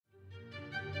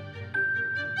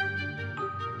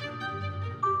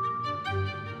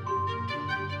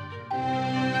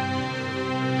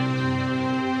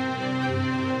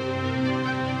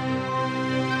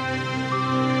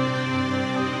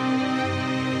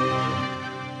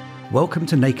Welcome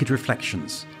to Naked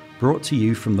Reflections, brought to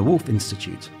you from the Wolf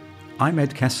Institute. I'm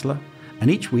Ed Kessler, and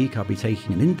each week I'll be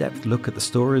taking an in-depth look at the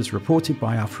stories reported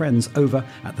by our friends over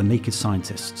at the Naked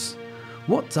Scientists.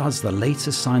 What does the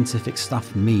latest scientific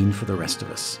stuff mean for the rest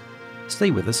of us? Stay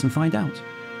with us and find out.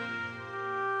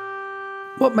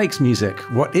 What makes music?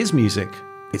 What is music?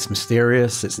 It's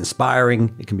mysterious, it's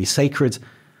inspiring, it can be sacred,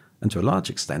 and to a large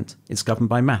extent, it's governed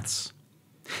by maths.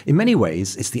 In many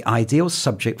ways, it's the ideal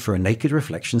subject for a Naked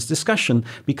Reflections discussion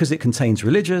because it contains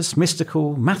religious,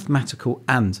 mystical, mathematical,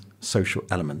 and social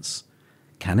elements.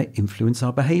 Can it influence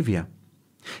our behaviour?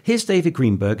 Here's David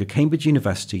Greenberg of Cambridge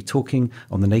University talking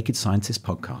on the Naked Scientist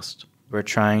podcast. We're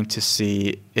trying to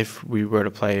see if we were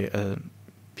to play a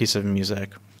piece of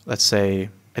music, let's say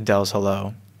Adele's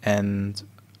Hello, and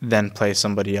then play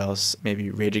somebody else, maybe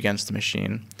Rage Against the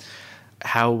Machine.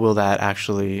 How will that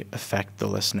actually affect the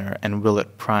listener, and will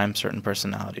it prime certain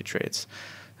personality traits?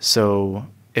 So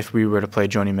if we were to play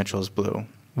Joni Mitchell's Blue,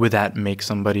 would that make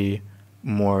somebody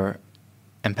more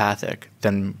empathic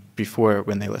than before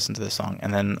when they listen to the song?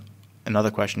 And then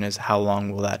another question is, how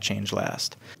long will that change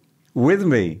last? With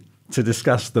me to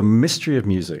discuss the mystery of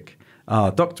music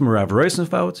are Dr. Merav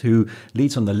Rosenfeld, who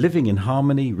leads on the Living in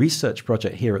Harmony research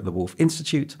project here at the Wolf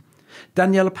Institute,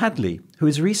 Daniela Padley, who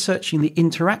is researching the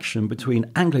interaction between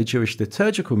Anglo-Jewish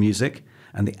liturgical music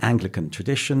and the Anglican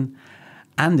tradition,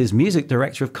 and is music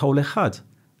director of Kol Echad,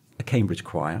 a Cambridge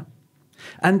choir,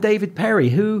 and David Perry,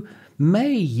 who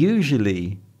may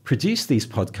usually produce these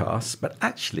podcasts, but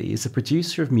actually is a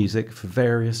producer of music for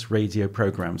various radio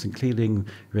programs, including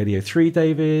Radio 3,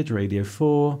 David, Radio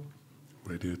 4.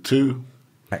 Radio 2.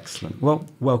 Excellent. Well,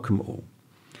 welcome all.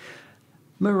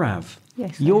 Merav,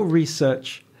 yes, your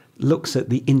research looks at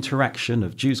the interaction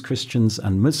of Jews, Christians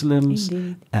and Muslims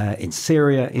in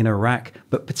Syria, in Iraq,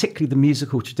 but particularly the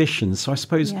musical traditions. So I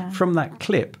suppose from that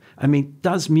clip,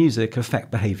 does music affect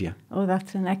behavior? Oh,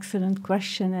 that's an excellent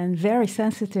question and very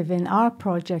sensitive in our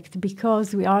project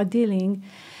because we are dealing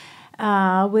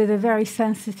with a very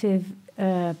sensitive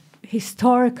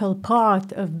historical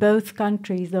part of both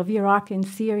countries, of Iraq and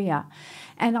Syria.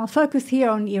 And I'll focus here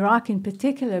on Iraq in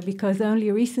particular because only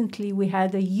recently we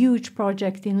had a huge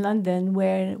project in London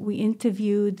where we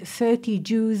interviewed 30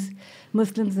 Jews,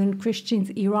 Muslims and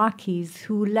Christians, Iraqis,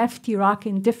 who left Iraq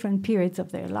in different periods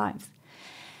of their lives.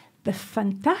 The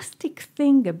fantastic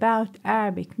thing about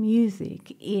Arabic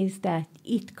music is that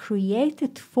it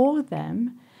created for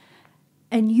them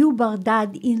a new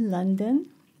Baghdad in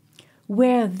London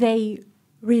where they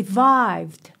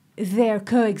revived their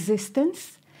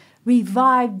coexistence,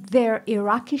 revived their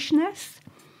Iraqishness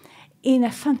in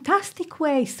a fantastic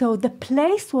way. So the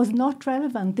place was not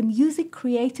relevant. The music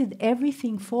created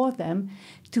everything for them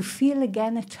to feel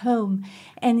again at home.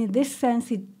 And in this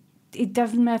sense, it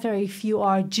doesn't matter if you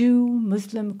are Jew,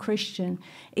 Muslim, Christian.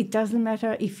 It doesn't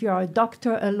matter if you are a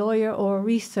doctor, a lawyer, or a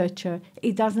researcher.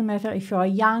 It doesn't matter if you are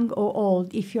young or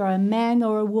old, if you are a man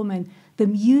or a woman. The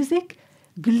music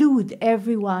glued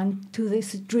everyone to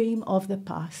this dream of the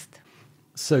past.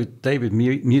 So, David,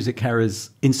 music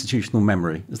carries institutional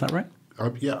memory. Is that right?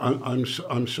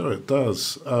 I'm sure it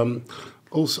does.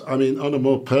 Also, on a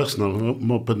more personal,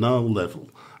 more banal level,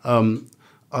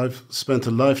 I've spent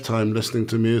a lifetime listening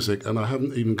to music, and I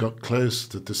haven't even got close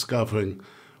to discovering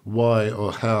why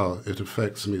or how it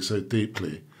affects me so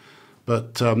deeply.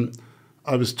 But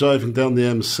I was driving down the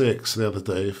M6 the other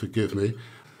day, forgive me,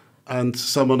 and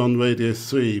someone on Radio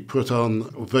 3 put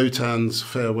on Wotan's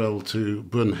Farewell to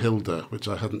Brunhilde, which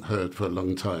I hadn't heard for a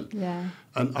long time. Yeah.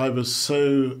 And I was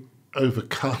so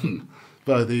overcome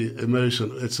by the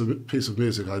emotion. It's a piece of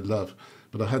music I love,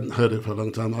 but I hadn't heard it for a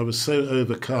long time. I was so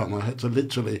overcome, I had to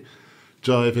literally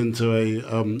drive into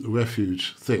a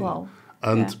refuge thing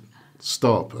and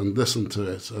stop and listen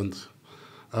to it.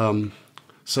 And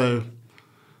so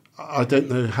I don't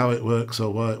know how it works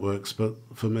or why it works, but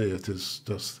for me it is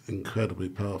just incredibly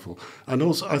powerful. And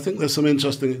also I think there's some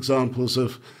interesting examples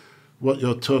of what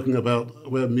you're talking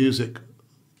about where music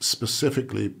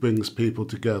specifically brings people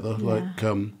together, like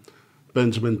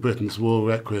Benjamin Britten's War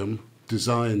Requiem,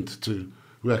 designed to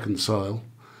reconcile,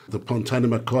 the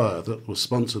Pontanima Choir that was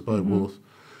sponsored by Wolf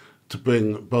to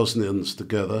bring Bosnians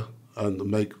together and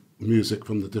make music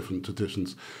from the different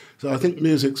traditions. So I think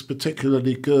music's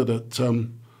particularly good at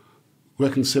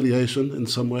reconciliation in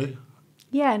some way.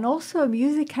 Yeah, and also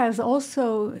music has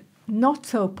also not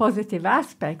so positive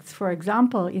aspects. For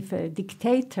example, if a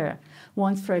dictator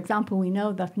wants, for example, we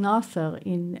know that Nasser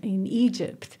in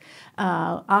Egypt,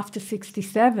 after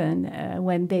 1967,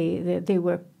 when they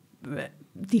were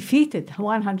defeated,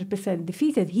 100%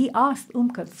 defeated. He asked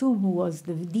Kulthum, who was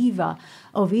the diva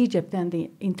of Egypt and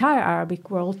the entire Arabic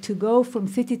world, to go from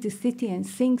city to city and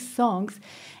sing songs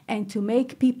and to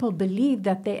make people believe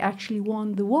that they actually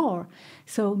won the war.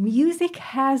 So music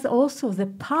has also the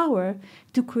power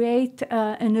to create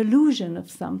an illusion of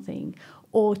something,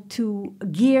 or to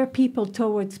gear people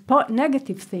towards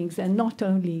negative things and not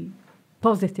only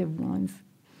positive ones.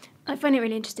 I find it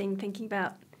really interesting thinking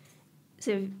about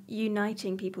sort of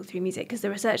uniting people through music, because the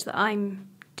research that I'm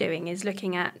doing is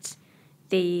looking at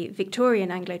the Victorian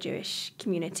Anglo-Jewish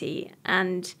community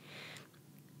and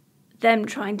them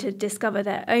trying to discover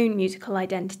their own musical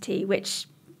identity, which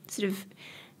sort of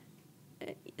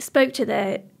spoke to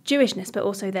their Jewishness but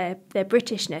also their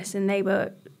Britishness, and they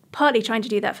were partly trying to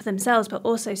do that for themselves but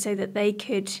also so that they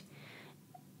could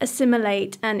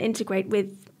assimilate and integrate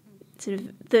with sort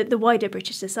of the wider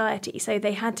British society. So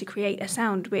they had to create a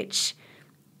sound which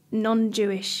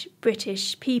non-Jewish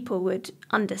British people would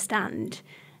understand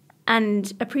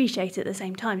and appreciate at the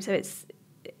same time. So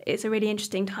it's a really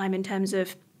interesting time in terms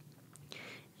of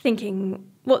thinking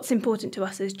what's important to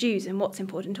us as Jews and what's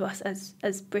important to us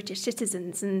as British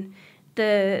citizens, and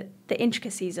the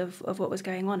intricacies of what was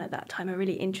going on at that time are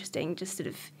really interesting. Just sort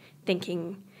of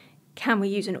thinking, can we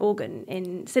use an organ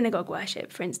in synagogue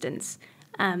worship, for instance?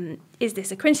 Is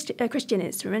this a Christian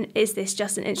instrument? Is this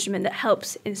just an instrument that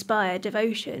helps inspire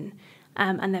devotion?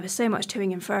 And there was so much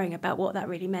toing and froing about what that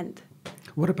really meant.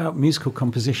 What about musical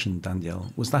composition,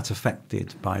 Danielle? Was that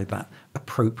affected by that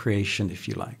appropriation, if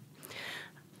you like?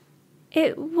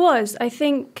 It was. I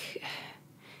think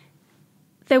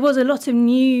there was a lot of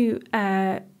new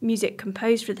music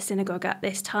composed for the synagogue at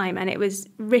this time, and it was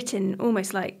written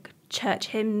almost like church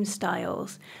hymn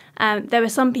styles. There were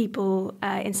some people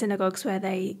in synagogues where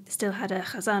they still had a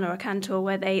chazan or a cantor,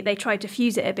 where they tried to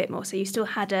fuse it a bit more, so you still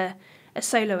had a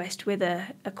soloist with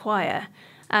a choir,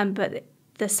 but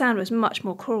the sound was much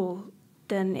more choral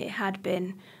than it had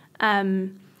been.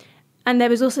 And there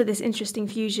was also this interesting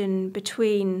fusion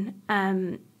between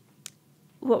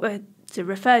what were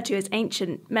referred to as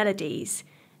ancient melodies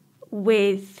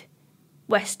with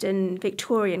Western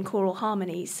Victorian choral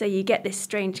harmonies. So you get this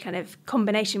strange kind of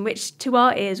combination, which to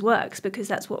our ears works because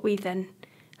that's what we've then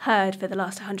heard for the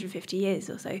last 150 years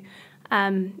or so.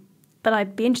 But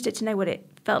I'd be interested to know what it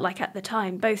felt like at the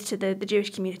time, both to the Jewish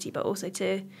community, but also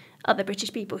to other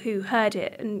British people who heard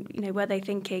it, and were they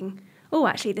thinking, oh,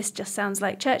 actually, this just sounds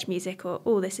like church music, or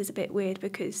oh, this is a bit weird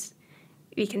because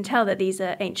we can tell that these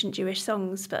are ancient Jewish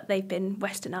songs, but they've been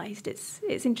westernized.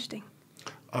 It's interesting.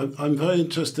 I'm very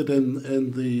interested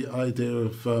in the idea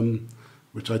of,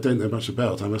 which I don't know much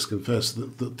about, I must confess,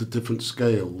 the different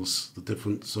scales, the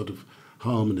different sort of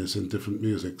harmonies in different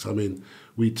musics. I mean,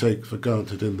 we take for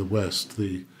granted in the West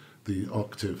the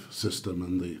octave system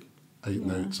and the 8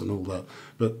 notes and all that,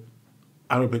 but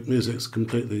Arabic music's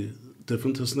completely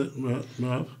different, isn't it,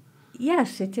 Merav?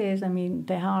 Yes, it is. I mean,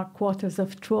 there are quarters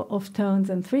of tones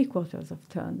and 3/4 of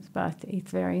tones, but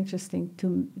it's very interesting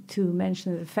to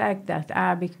mention the fact that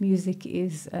Arabic music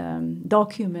is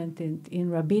documented in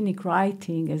rabbinic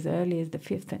writing as early as the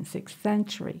 5th and 6th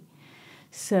century.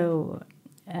 So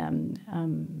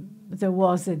there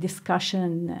was a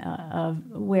discussion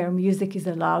of where music is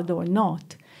allowed or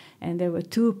not. And there were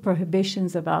 2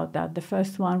 prohibitions about that. The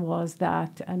first one was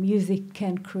that music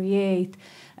can create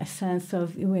a sense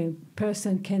of a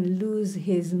person can lose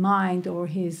his mind or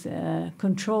his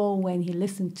control when he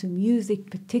listens to music,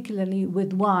 particularly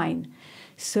with wine.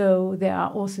 So there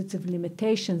are all sorts of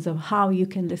limitations of how you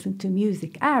can listen to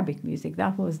music, Arabic music.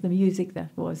 That was the music that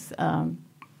was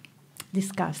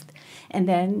discussed. And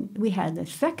then we had a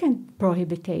second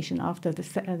prohibition after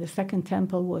the second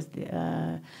temple was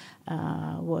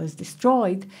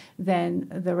destroyed. Then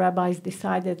the rabbis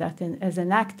decided that as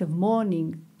an act of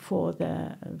mourning for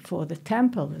the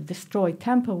temple, the destroyed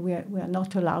temple, we are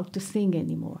not allowed to sing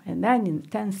anymore. And then in the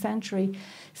 10th century,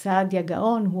 Saadia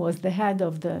Gaon, who was the head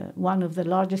of one of the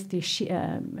largest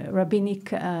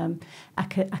rabbinic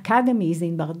academies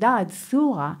in Baghdad,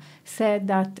 Sura, said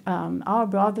that our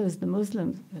brothers, the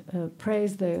Muslims,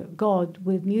 praise the God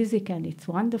with music, and it's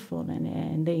wonderful,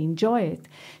 and they enjoy it.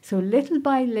 So little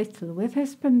by little, with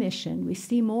his permission, we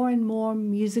see more and more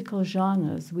musical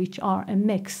genres which are a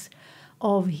mix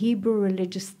of Hebrew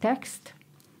religious text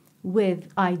with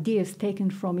ideas taken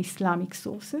from Islamic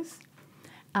sources,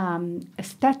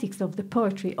 aesthetics of the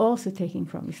poetry also taken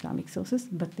from Islamic sources,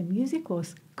 but the music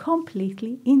was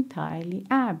completely, entirely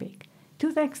Arabic,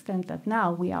 to the extent that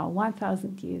now we are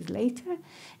 1,000 years later,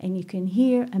 and you can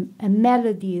hear a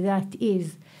melody that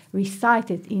is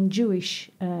recited in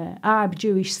Arab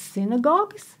Jewish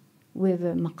synagogues with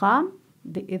a maqam,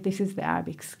 This is the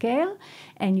Arabic scale,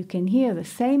 and you can hear the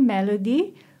same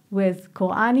melody with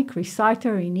Quranic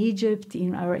reciter in Egypt,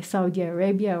 in Saudi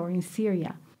Arabia, or in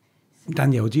Syria.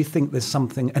 Danielle, do you think there's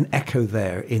an echo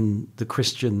there in the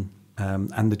Christian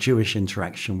and the Jewish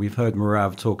interaction? We've heard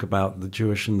Merav talk about the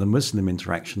Jewish and the Muslim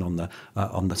interaction on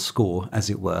the score, as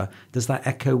it were. Does that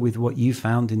echo with what you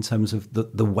found in terms of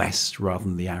the West rather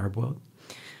than the Arab world?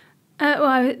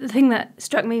 The thing that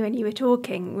struck me when you were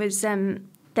talking was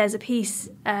there's a piece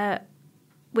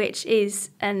which is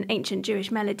an ancient Jewish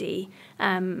melody.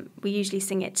 We usually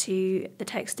sing it to the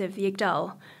text of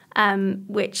Yigdal,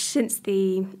 which since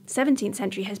the 17th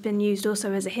century has been used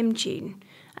also as a hymn tune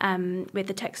with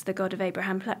the text "The God of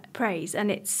Abraham Praise." And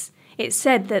it's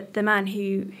said that the man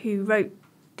who wrote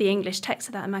the English text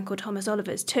of that, a man called Thomas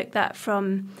Olivers, took that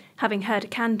from having heard a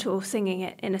cantor singing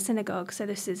it in a synagogue. So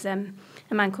this is a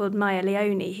man called Meyer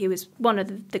Leone, who was one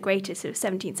of the greatest sort of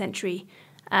 17th century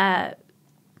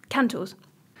cantors.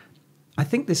 I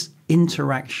think this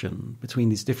interaction between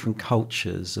these different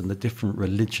cultures and the different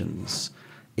religions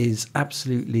is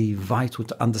absolutely vital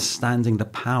to understanding the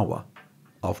power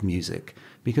of music.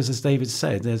 Because as David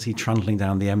said, there's he trundling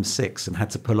down the M6 and had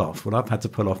to pull off. Well, I've had to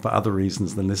pull off for other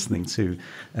reasons than listening to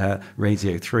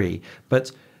Radio 3.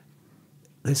 But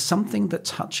there's something that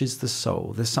touches the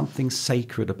soul. There's something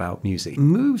sacred about music. It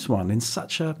moves one in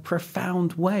such a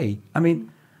profound way. I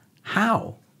mean,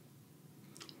 how?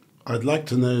 I'd like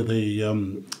to know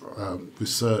the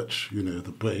research,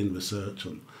 the brain research,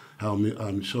 and how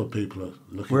I'm sure people are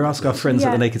looking. We'll ask our friends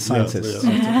at the Naked Scientists.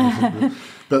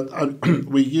 But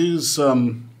we use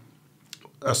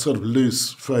a sort of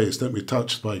loose phrase, don't we?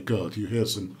 Touched by God. You hear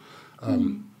some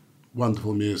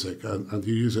wonderful music, and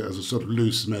you use it as a sort of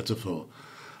loose metaphor.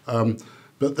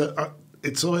 But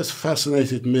it's always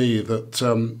fascinated me that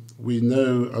we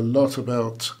know a lot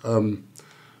about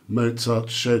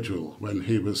Mozart's schedule when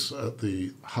he was at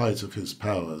the height of his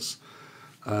powers.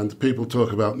 And people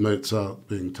talk about Mozart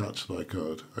being touched by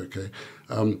God, okay?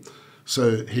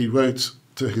 So he wrote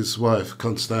to his wife,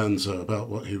 Constanza, about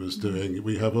what he was doing.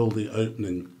 We have all the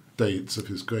opening dates of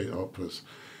his great operas.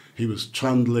 He was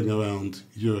trundling around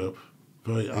Europe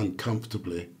very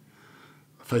uncomfortably,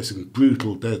 facing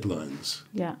brutal deadlines,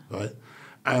 right?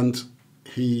 And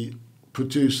he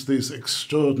produced these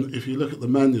extraordinary, if you look at the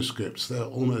manuscripts, they're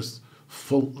almost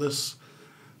faultless.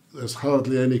 There's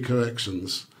hardly any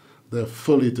corrections. They're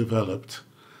fully developed.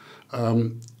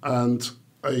 And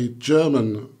a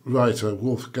German writer,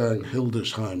 Wolfgang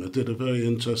Hildesheimer, did a very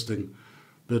interesting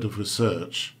bit of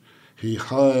research. He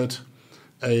hired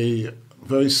a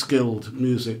very skilled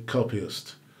music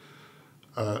copyist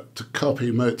to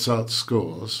copy Mozart's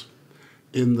scores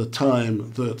in the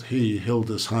time that he,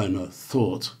 Hildesheimer,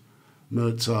 thought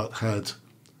Mozart had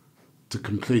to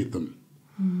complete them.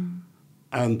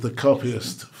 And the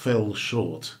copyist fell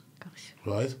short.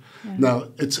 Right? Yeah. Now,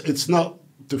 it's not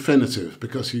definitive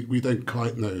because we don't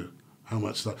quite know how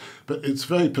much that, but it's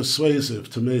very persuasive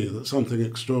to me that something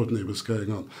extraordinary was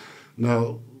going on.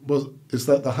 Now, is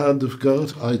that the hand of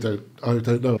God? I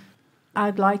don't know.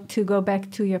 I'd like to go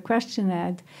back to your question,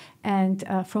 Ed, and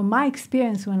from my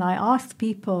experience when I asked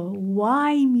people,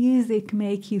 why music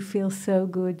make you feel so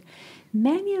good?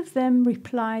 Many of them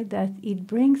replied that it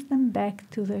brings them back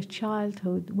to their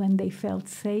childhood when they felt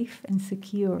safe and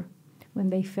secure, when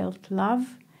they felt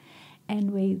love,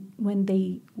 and when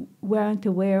they weren't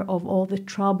aware of all the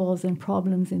troubles and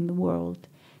problems in the world.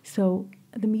 So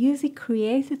the music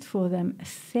created for them a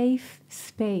safe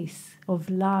space of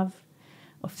love,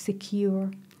 of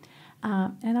secure.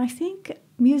 And I think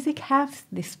music has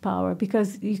this power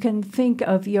because you can think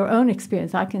of your own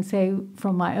experience. I can say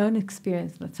from my own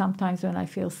experience that sometimes when I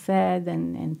feel sad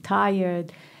and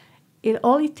tired,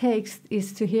 all it takes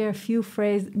is to hear a few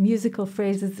musical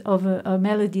phrases of a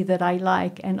melody that I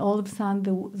like, and all of a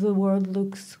sudden the world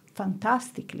looks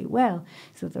fantastically well.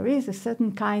 So there is a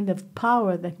certain kind of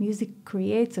power that music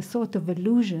creates, a sort of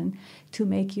illusion to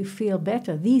make you feel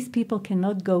better. These people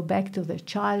cannot go back to their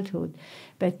childhood,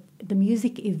 but the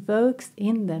music evokes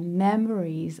in them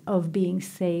memories of being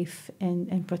safe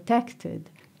and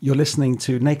protected. You're listening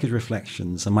to Naked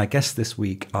Reflections, and my guests this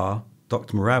week are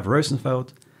Dr. Merav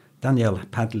Rosenfeld, Danielle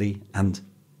Padley, and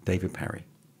David Perry.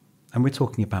 And we're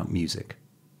talking about music.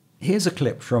 Here's a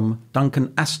clip from Duncan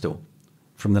Astle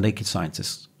from the Naked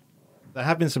Scientists. There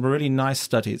have been some really nice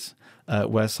studies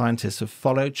where scientists have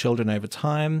followed children over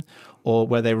time or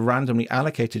where they randomly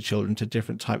allocated children to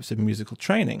different types of musical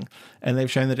training. And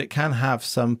they've shown that it can have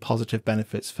some positive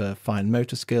benefits for fine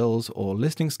motor skills or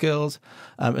listening skills.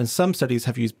 And some studies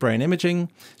have used brain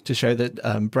imaging to show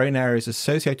that brain areas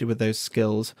associated with those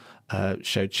skills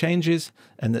showed changes,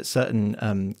 and that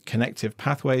certain connective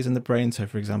pathways in the brain, so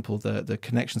for example, the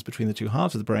connections between the two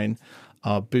halves of the brain,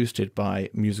 are boosted by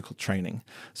musical training.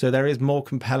 So there is more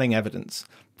compelling evidence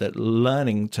that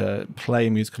learning to play a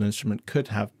musical instrument could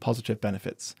have positive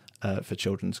benefits for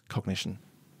children's cognition.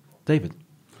 David?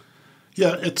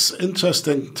 Yeah, it's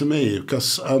interesting to me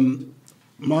because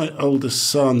my oldest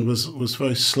son was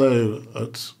very slow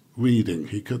at reading.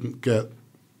 He couldn't get,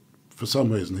 for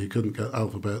some reason, he couldn't get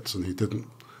alphabets, and he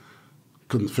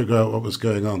couldn't figure out what was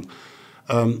going on.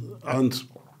 And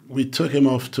we took him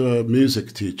off to a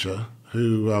music teacher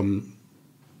who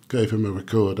gave him a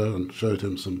recorder and showed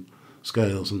him some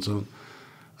scales and so on.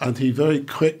 And he very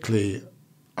quickly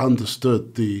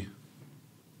understood the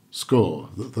score,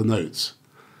 the notes,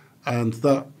 and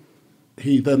that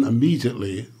he then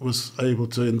immediately was able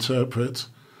to interpret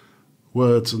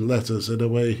words and letters in a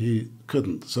way he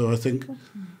couldn't. So I think,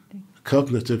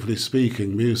 cognitively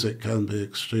speaking, music can be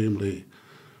extremely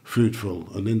fruitful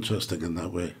and interesting in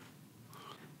that way.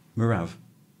 Merav?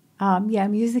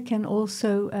 Music can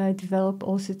also develop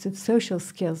all sorts of social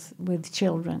skills with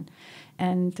children.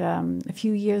 And a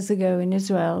few years ago in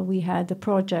Israel, we had a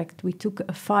project. We took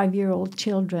 5-year-old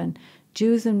children,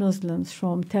 Jews and Muslims,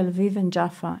 from Tel Aviv and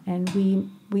Jaffa, and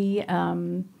we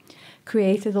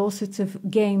created all sorts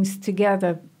of games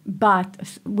together,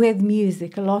 but with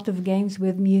music, a lot of games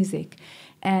with music.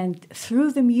 And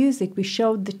through the music, we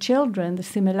showed the children the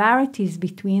similarities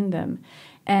between them.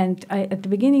 And at the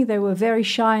beginning, they were very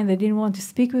shy and they didn't want to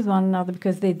speak with one another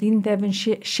because they didn't even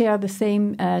share the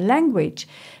same language.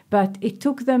 But it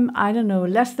took them,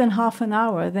 less than half an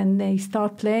hour. Then they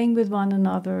start playing with one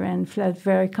another and felt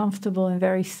very comfortable and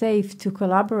very safe to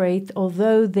collaborate,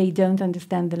 although they don't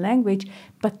understand the language.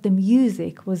 But the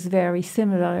music was very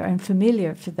similar and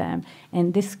familiar for them.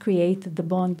 And this created the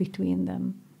bond between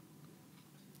them.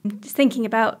 Just thinking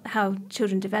about how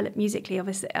children develop musically,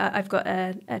 obviously, I've got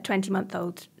a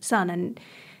 20-month-old son, and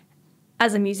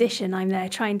as a musician, I'm there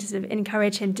trying to sort of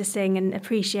encourage him to sing and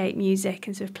appreciate music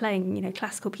and sort of playing,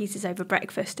 classical pieces over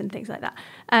breakfast and things like that.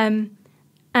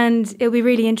 And it'll be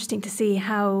really interesting to see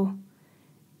how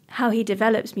he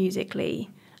develops musically.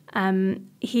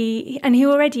 He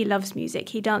already loves music.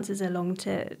 He dances along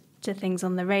to things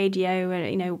on the radio,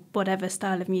 and whatever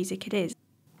style of music it is.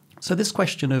 So this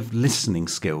question of listening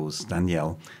skills,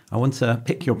 Danielle, I want to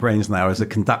pick your brains now as a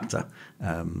conductor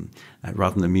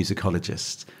rather than a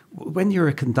musicologist. When you're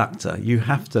a conductor, you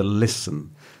have to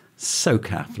listen so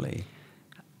carefully.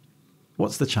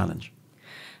 What's the challenge?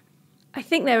 I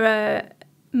think there are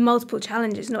multiple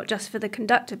challenges, not just for the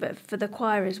conductor, but for the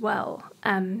choir as well.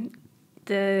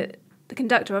 The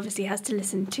conductor obviously has to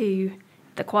listen to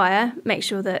the choir, make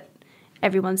sure that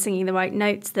everyone's singing the right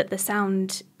notes, that the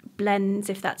sound blends,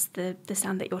 if that's the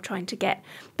sound that you're trying to get.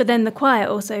 But then the choir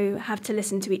also have to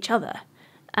listen to each other.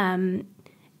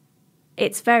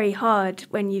 It's very hard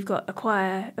when you've got a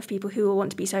choir of people who all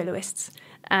want to be soloists.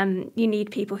 You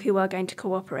need people who are going to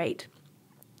cooperate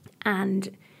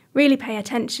and really pay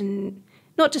attention,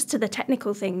 not just to the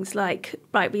technical things like,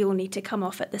 right, we all need to come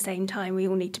off at the same time, we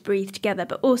all need to breathe together,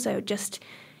 but also just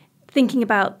thinking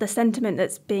about the sentiment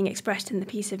that's being expressed in the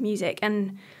piece of music.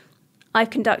 And I've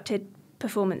conducted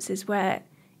performances where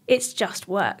it's just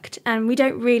worked and we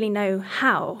don't really know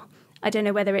how. I don't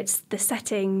know whether it's the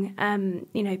setting,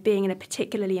 being in a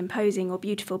particularly imposing or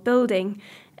beautiful building,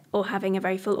 or having a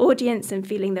very full audience and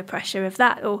feeling the pressure of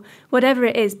that, or whatever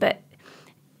it is, but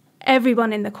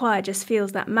everyone in the choir just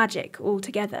feels that magic all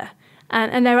together.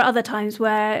 And there are other times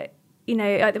where,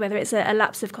 whether it's a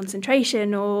lapse of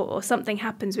concentration or something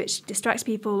happens which distracts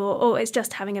people, or it's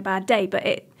just having a bad day,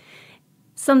 but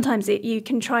sometimes you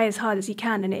can try as hard as you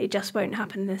can and it just won't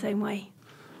happen in the same way.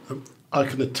 I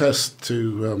can attest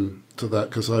to that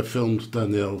because I filmed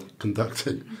Danielle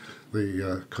conducting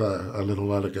the choir a little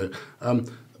while ago.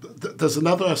 There's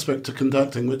another aspect to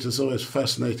conducting which has always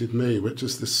fascinated me, which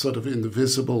is this sort of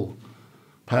invisible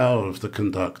power of the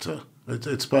conductor.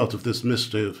 It's part of this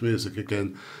mystery of music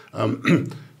again.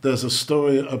 There's a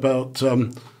story about,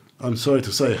 I'm sorry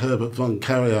to say, Herbert von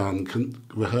Karajan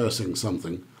rehearsing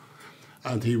something,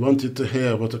 and he wanted to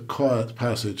hear what a quiet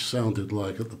passage sounded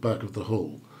like at the back of the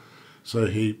hall. So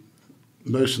he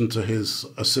motioned to his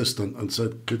assistant and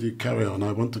said, "Could you carry on?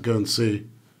 I want to go and see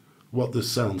what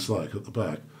this sounds like at the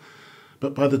back."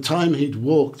 But by the time he'd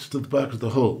walked to the back of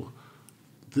the hall,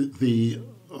 the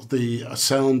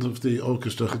sound of the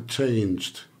orchestra had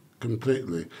changed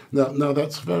completely. Now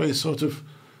that's very sort of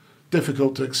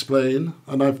difficult to explain,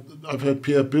 and I've heard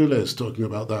Pierre Boulez talking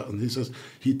about that, and he says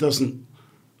he doesn't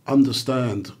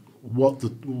understand what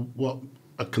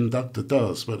a conductor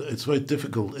does, but it's very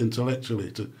difficult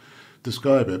intellectually to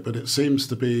describe it. But it seems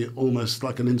to be almost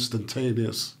like an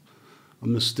instantaneous, a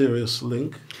mysterious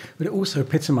link. But it also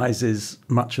epitomizes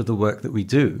much of the work that we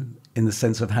do, in the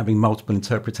sense of having multiple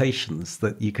interpretations,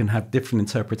 that you can have different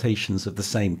interpretations of the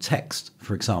same text,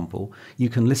 for example. You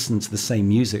can listen to the same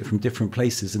music from different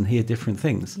places and hear different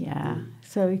things. Yeah,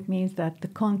 so it means that the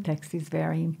context is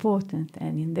very important.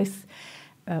 And in this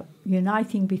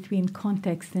uniting between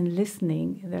context and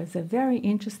listening, there's a very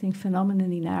interesting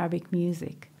phenomenon in Arabic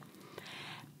music.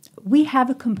 We have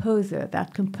a composer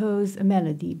that composes a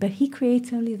melody, but he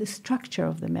creates only the structure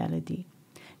of the melody.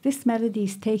 This melody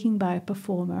is taken by a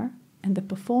performer, and the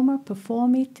performer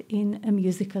performs it in a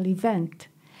musical event.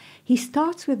 He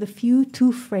starts with a few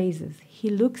two phrases. He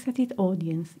looks at his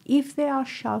audience. If they are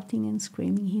shouting and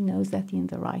screaming, he knows that in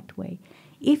the right way.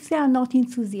 If they are not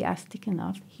enthusiastic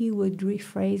enough, he would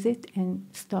rephrase it and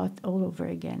start all over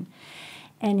again.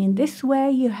 And in this way,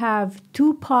 you have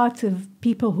two parts of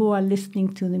people who are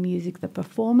listening to the music, the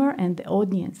performer and the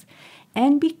audience.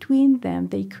 And between them,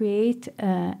 they create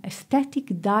a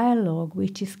static dialogue,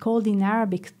 which is called in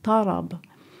Arabic tarab,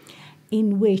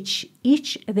 in which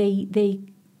they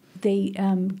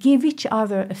give each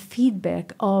other a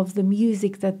feedback of the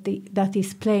music that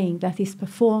is playing, that is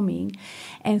performing.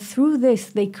 And through this,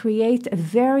 they create a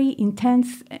very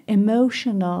intense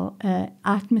emotional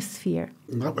atmosphere.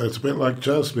 It's a bit like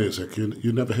jazz music.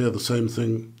 You never hear the same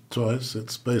thing twice.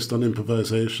 It's based on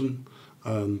improvisation,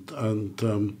 and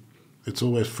it's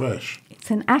always fresh.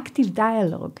 It's an active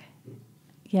dialogue.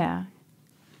 Yeah.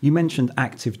 You mentioned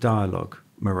active dialogue,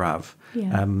 Merav,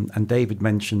 Yeah. And David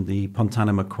mentioned the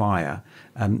Pontanima Choir.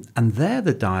 And there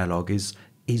the dialogue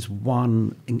is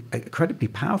one incredibly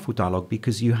powerful dialogue,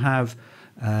 because you have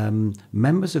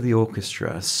members of the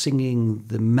orchestra singing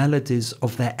the melodies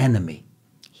of their enemy.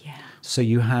 Yeah. So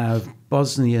you have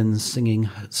Bosnians singing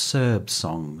Serb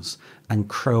songs and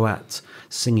Croat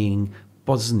singing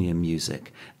Bosnian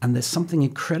music. And there's something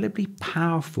incredibly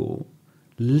powerful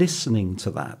listening to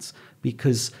that,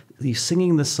 because the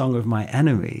singing the song of my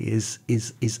enemy is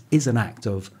an act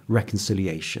of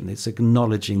reconciliation. It's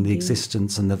acknowledging the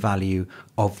existence and the value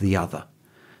of the other.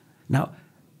 Now,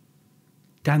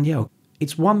 Danielle,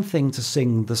 it's one thing to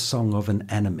sing the song of an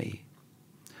enemy,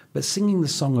 but singing the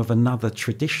song of another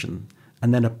tradition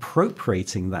and then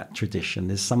appropriating that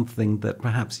tradition is something that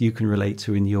perhaps you can relate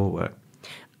to in your work.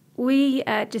 We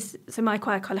my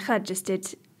choir Kol Echad just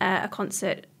did a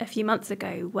concert a few months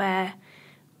ago where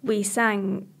we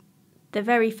sang the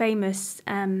very famous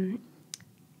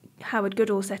Howard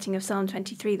Goodall setting of Psalm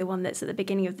 23, the one that's at the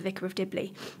beginning of the Vicar of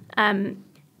Dibley.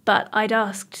 But I'd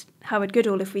asked Howard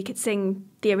Goodall if we could sing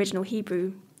the original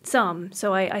Hebrew psalm,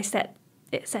 so I set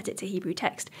it to Hebrew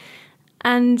text.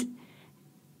 And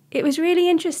it was really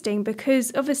interesting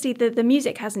because obviously the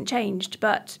music hasn't changed,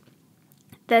 but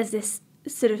there's this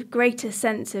sort of greater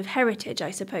sense of heritage, I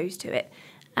suppose, to it.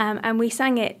 And we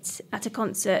sang it at a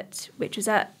concert which was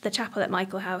at the chapel at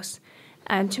Michael House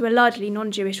to a largely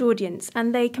non-Jewish audience,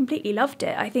 and they completely loved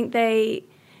it. I think they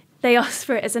asked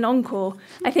for it as an encore,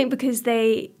 I think because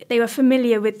they were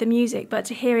familiar with the music, but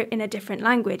to hear it in a different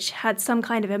language had some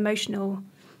kind of emotional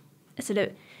sort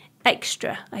of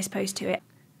extra, I suppose, to it.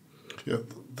 Yeah,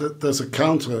 there's a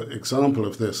counter example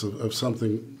of this, of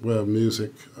something where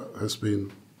music has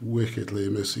been wickedly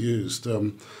misused.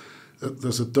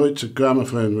 There's a Deutsche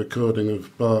Grammophon recording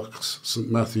of Bach's St.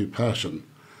 Matthew Passion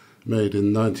made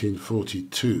in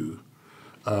 1942,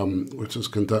 which was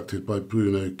conducted by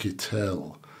Bruno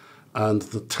Kittel. And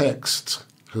the text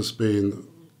has been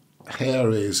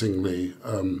hair-raisingly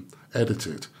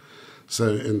edited.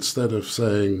 So instead of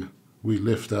saying, "We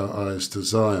lift our eyes to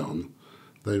Zion,"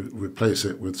 they replace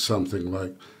it with something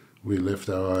like, "We lift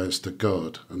our eyes to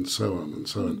God," and so on and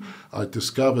so on. I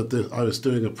discovered that I was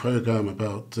doing a program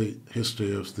about the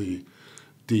history of the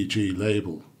DG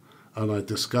label, and I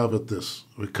discovered this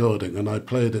recording, and I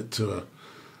played it to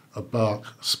a Bach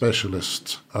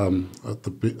specialist at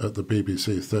the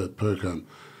BBC third program,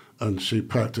 and she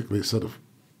practically sort of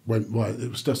went white. It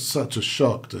was just such a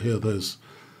shock to hear those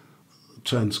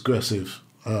transgressive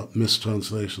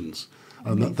mistranslations,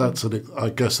 and I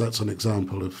guess that's an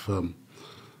example of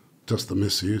just the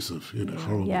misuse of,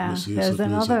 horrible misuse there's of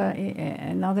music.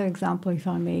 another example, if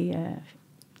I may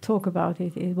talk about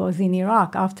it. It was in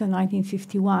Iraq after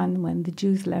 1951, when the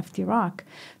Jews left Iraq.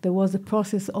 There was a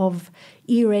process of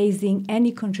erasing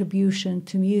any contribution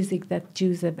to music that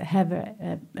Jews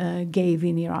ever gave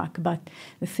in Iraq. But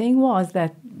the thing was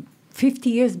that 50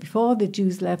 years before the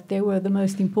Jews left, they were the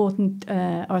most important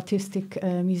artistic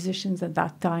musicians at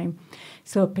that time.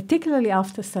 So particularly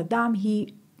after Saddam,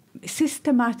 he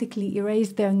systematically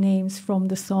erased their names from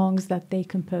the songs that they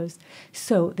composed.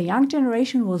 So the young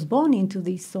generation was born into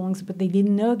these songs, but they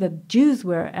didn't know that Jews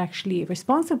were actually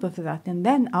responsible for that. And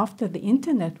then after the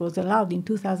internet was allowed in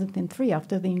 2003,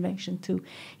 after the invasion to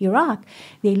Iraq,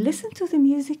 they listened to the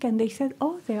music and they said,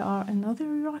 oh, there are another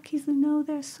Iraqis who know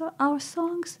our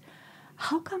songs.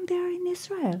 How come they're in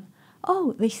Israel?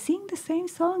 Oh, they sing the same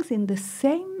songs in the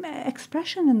same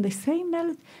expression and the same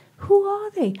melody. Who are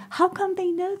they? How come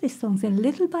they know these songs? And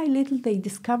little by little, they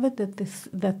discovered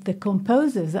that the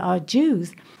composers are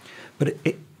Jews. But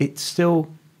it still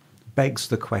begs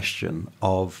the question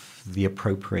of the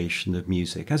appropriation of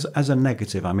music as a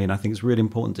negative. I mean, I think it's really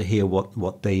important to hear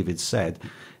what David said,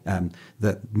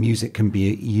 that music can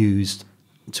be used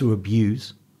to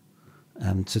abuse,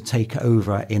 to take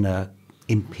over in a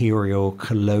imperial,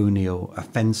 colonial,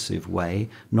 offensive way,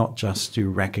 not just to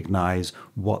recognize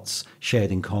what's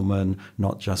shared in common,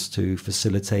 not just to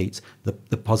facilitate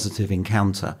the positive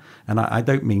encounter. And I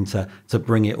don't mean to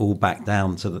bring it all back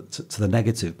down to the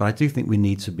negative, but I do think we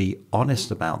need to be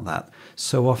honest about that.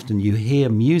 So often you hear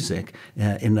music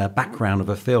in the background of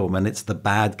a film, and it's the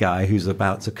bad guy who's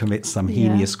about to commit some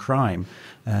heinous crime.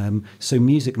 So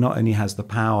music not only has the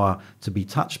power to be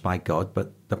touched by God,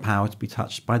 but the power to be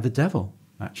touched by the devil,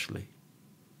 actually.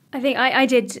 I think I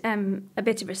did a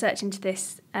bit of research into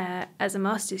this as a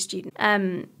master's student,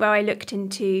 where I looked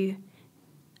into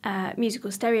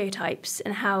musical stereotypes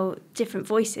and how different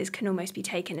voices can almost be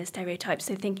taken as stereotypes.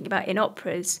 So thinking about in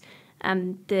operas,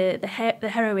 the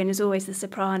heroine is always the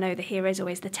soprano, the hero is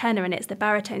always the tenor, and it's the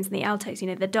baritones and the altos,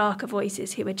 the darker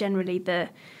voices who are generally the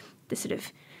sort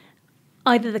of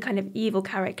either the kind of evil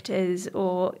characters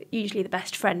or usually the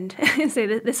best friend. So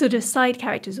the sort of side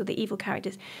characters or the evil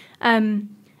characters.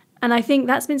 And I think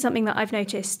that's been something that I've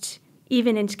noticed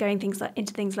even into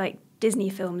things like Disney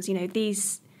films.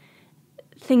 These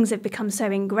things have become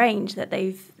so ingrained that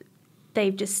they've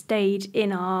just stayed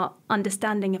in our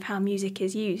understanding of how music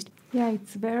is used. Yeah,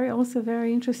 it's also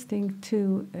very interesting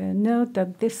to note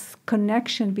that this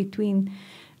connection between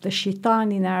the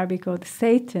shaitan in Arabic, or the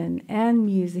Satan, and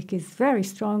music is very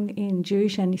strong in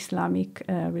Jewish and Islamic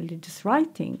religious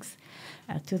writings,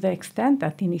 to the extent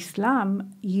that in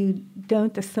Islam you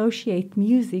don't associate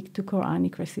music to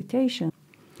Quranic recitation.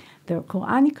 The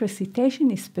Quranic recitation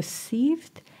is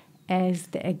perceived as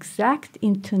the exact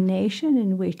intonation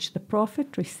in which the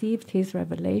Prophet received his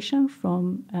revelation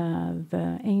from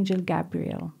the angel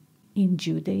Gabriel. In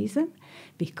Judaism,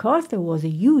 because there was a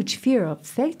huge fear of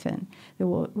Satan, there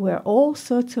were all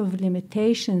sorts of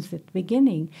limitations at the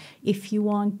beginning. If you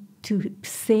want to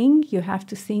sing, you have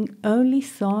to sing only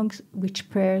songs which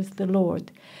praise the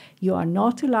Lord. You are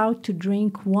not allowed to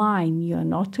drink wine. You are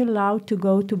not allowed to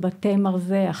go to batei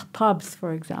marzeh, pubs,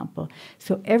 for example.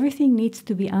 So everything needs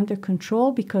to be under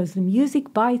control, because the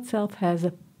music by itself has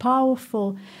a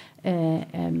powerful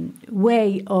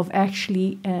way of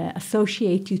actually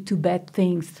associate you to bad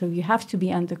things. So you have to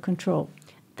be under control.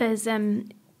 There's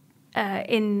in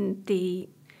the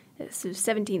sort of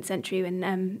 17th century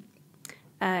when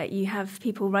you have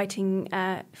people writing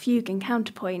fugue and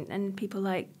counterpoint, and people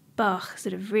like Bach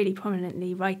sort of really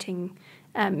prominently writing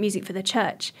music for the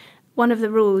church. One of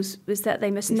the rules was that they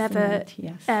must never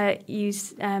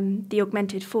use the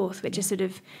augmented fourth, which is sort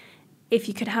of, if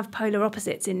you could have polar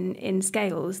opposites in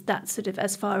scales, that's sort of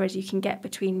as far as you can get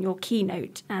between your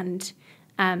keynote and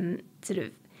sort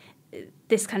of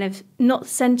this kind of not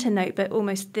center note, but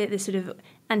almost the sort of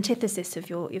antithesis of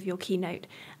your keynote.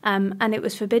 And it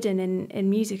was forbidden in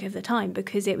music of the time,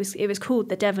 because it was called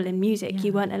the devil in music. Yeah.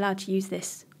 You weren't allowed to use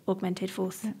this augmented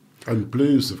fourth. Yeah. And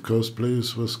blues, of course,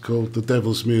 blues was called the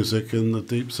devil's music in the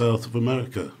deep south of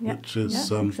America, which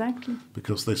is exactly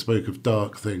because they spoke of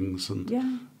dark things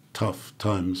and tough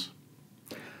times.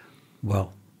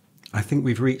 Well, I think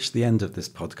we've reached the end of this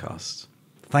podcast.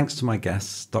 Thanks to my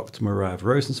guests, Dr. Merav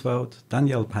Rosensveld,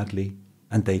 Danielle Padley,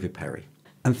 and David Perry.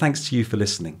 And thanks to you for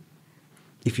listening.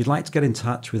 If you'd like to get in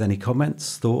touch with any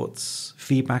comments, thoughts,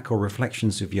 feedback, or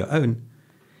reflections of your own,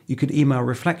 you could email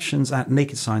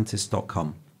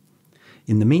reflections@nakedscientist.com.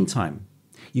 In the meantime,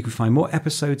 you can find more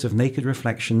episodes of Naked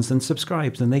Reflections and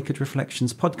subscribe to the Naked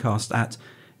Reflections podcast at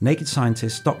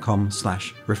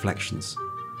nakedscientist.com/reflections.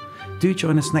 Do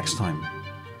join us next time